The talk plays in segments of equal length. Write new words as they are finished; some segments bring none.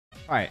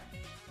All right.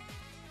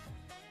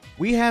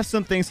 We have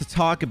some things to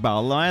talk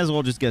about. Might as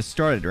well just get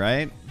started,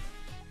 right?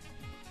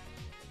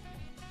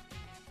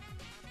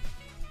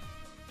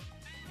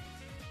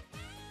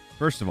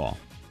 First of all,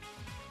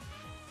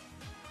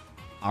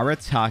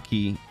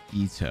 Arataki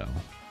Itto.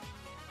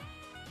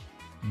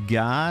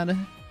 God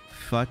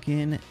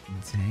fucking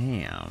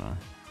damn.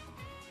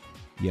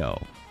 Yo.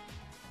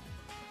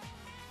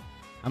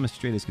 I'm as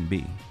straight as can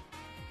be.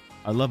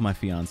 I love my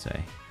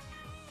fiance.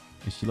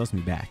 And she loves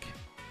me back.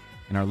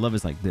 And our love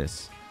is like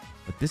this.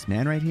 But this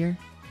man right here?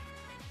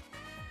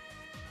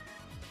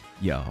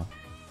 Yo.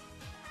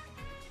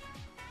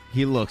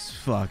 He looks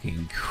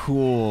fucking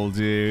cool,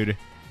 dude.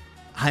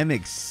 I'm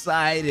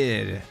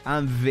excited.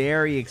 I'm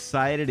very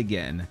excited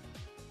again.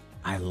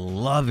 I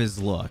love his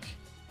look.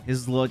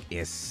 His look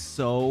is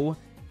so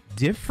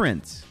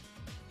different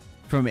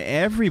from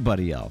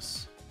everybody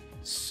else.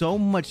 So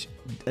much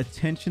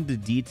attention to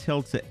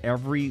detail to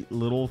every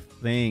little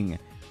thing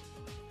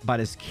about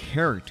his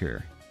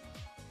character.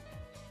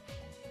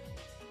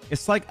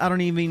 It's like I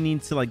don't even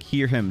need to like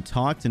hear him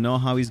talk to know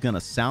how he's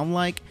gonna sound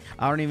like.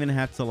 I don't even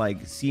have to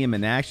like see him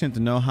in action to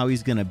know how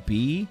he's gonna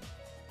be.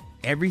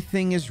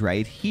 Everything is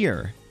right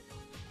here.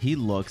 He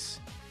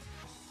looks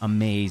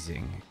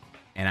amazing.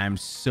 And I'm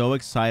so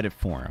excited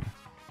for him.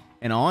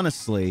 And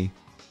honestly,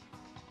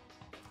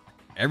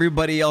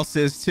 everybody else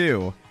is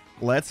too.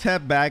 Let's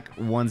head back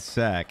one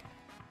sec.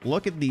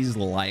 Look at these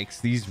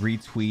likes, these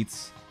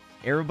retweets.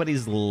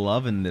 Everybody's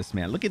loving this,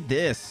 man. Look at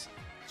this.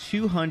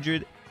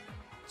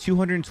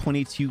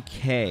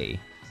 222K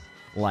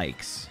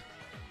likes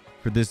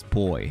for this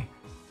boy.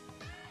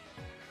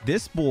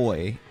 This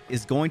boy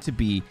is going to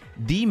be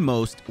the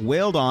most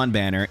wailed on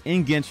banner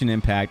in Genshin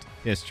Impact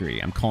history.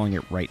 I'm calling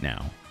it right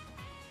now.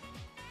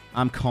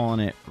 I'm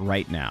calling it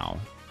right now.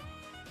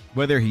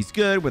 Whether he's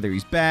good, whether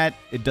he's bad,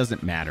 it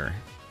doesn't matter.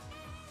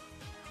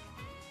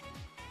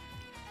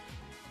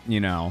 You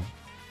know,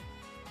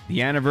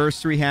 the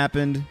anniversary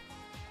happened.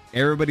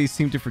 Everybody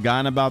seemed to have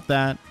forgotten about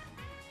that.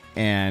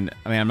 And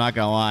I mean, I'm not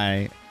gonna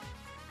lie,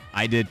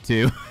 I did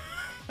too.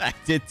 I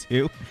did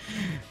too.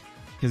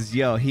 Because,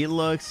 yo, he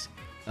looks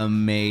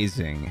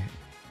amazing.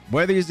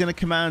 Whether he's gonna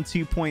come out in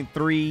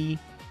 2.3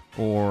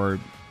 or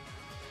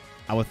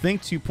I would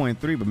think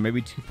 2.3, but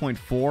maybe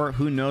 2.4.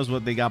 Who knows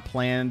what they got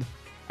planned?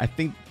 I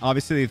think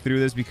obviously they threw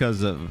this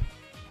because of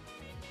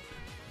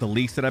the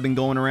leaks that have been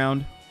going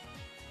around.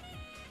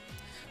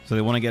 So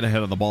they want to get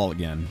ahead of the ball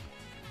again.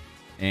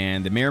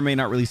 And they may or may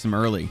not release him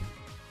earlier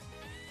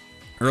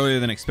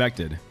than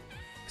expected.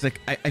 Because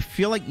like I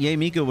feel like Yae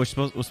Miko was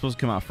supposed to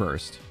come out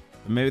first.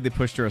 But maybe they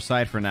pushed her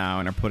aside for now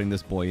and are putting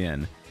this boy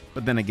in.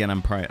 But then again,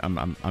 I'm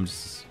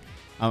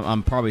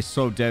probably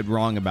so dead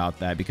wrong about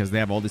that because they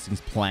have all these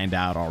things planned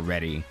out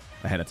already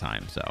ahead of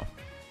time. So,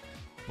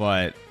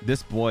 but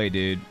this boy,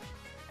 dude,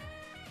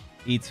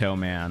 Itto,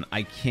 man,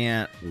 I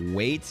can't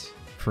wait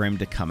for him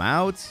to come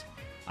out.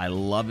 I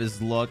love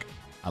his look.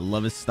 I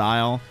love his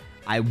style.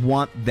 I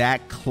want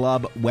that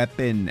club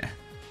weapon.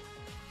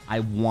 I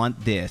want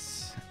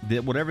this.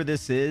 Whatever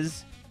this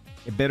is,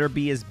 it better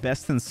be his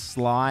best in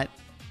slot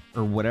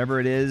or whatever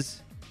it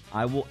is.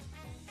 I will,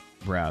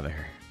 brother,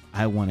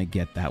 I want to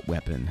get that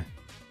weapon.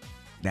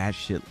 That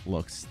shit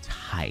looks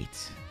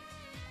tight.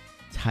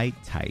 Tight,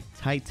 tight,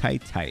 tight,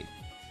 tight, tight.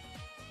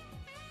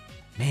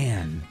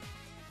 Man.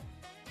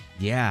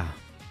 Yeah.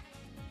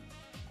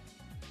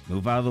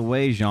 Move out of the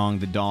way, Zhang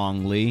the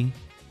Dong Li.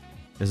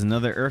 There's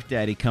another Earth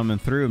Daddy coming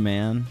through,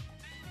 man.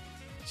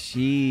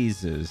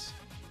 Jesus.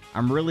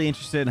 I'm really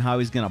interested in how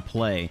he's going to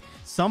play.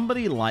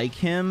 Somebody like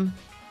him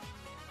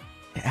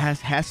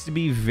has to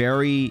be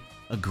very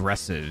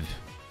aggressive.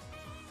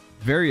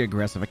 Very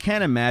aggressive. I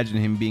can't imagine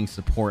him being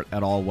support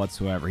at all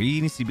whatsoever.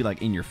 He needs to be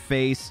like in your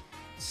face,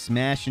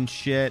 smashing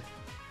shit.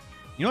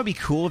 You know what'd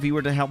be cool if he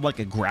were to have like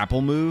a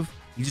grapple move?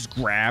 He just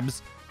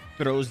grabs,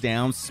 throws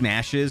down,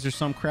 smashes or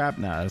some crap.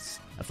 Nah, that's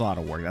a lot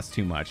of work. That's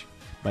too much.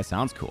 But it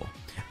sounds cool.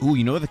 Ooh,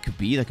 you know what that could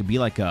be? That could be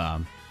like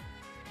could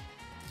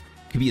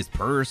be his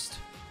burst.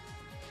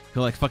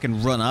 He'll like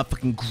fucking run up,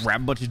 fucking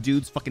grab a bunch of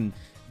dudes, fucking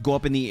go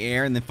up in the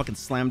air and then fucking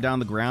slam down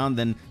the ground.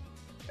 Then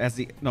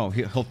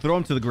he'll throw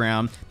him to the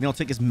ground. Then he'll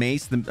take his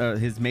mace,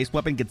 his mace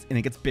weapon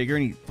it gets bigger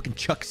and he fucking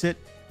chucks it.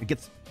 It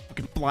gets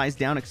fucking flies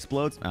down,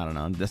 explodes. I don't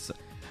know.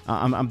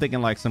 I'm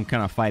thinking like some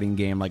kind of fighting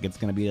game, like it's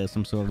gonna be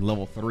some sort of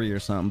level 3 or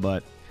something.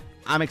 But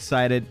I'm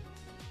excited.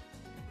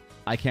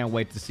 I can't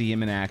wait to see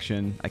him in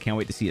action. I can't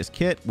wait to see his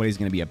kit, what he's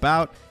gonna be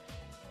about.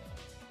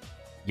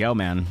 Yo,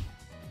 man,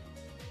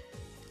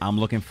 I'm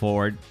looking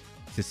forward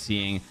to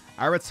seeing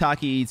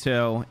Arataki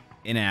Itto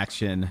in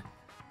action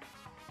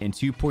in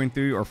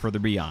 2.3 or further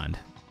beyond.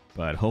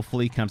 But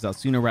hopefully it comes out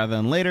sooner rather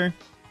than later.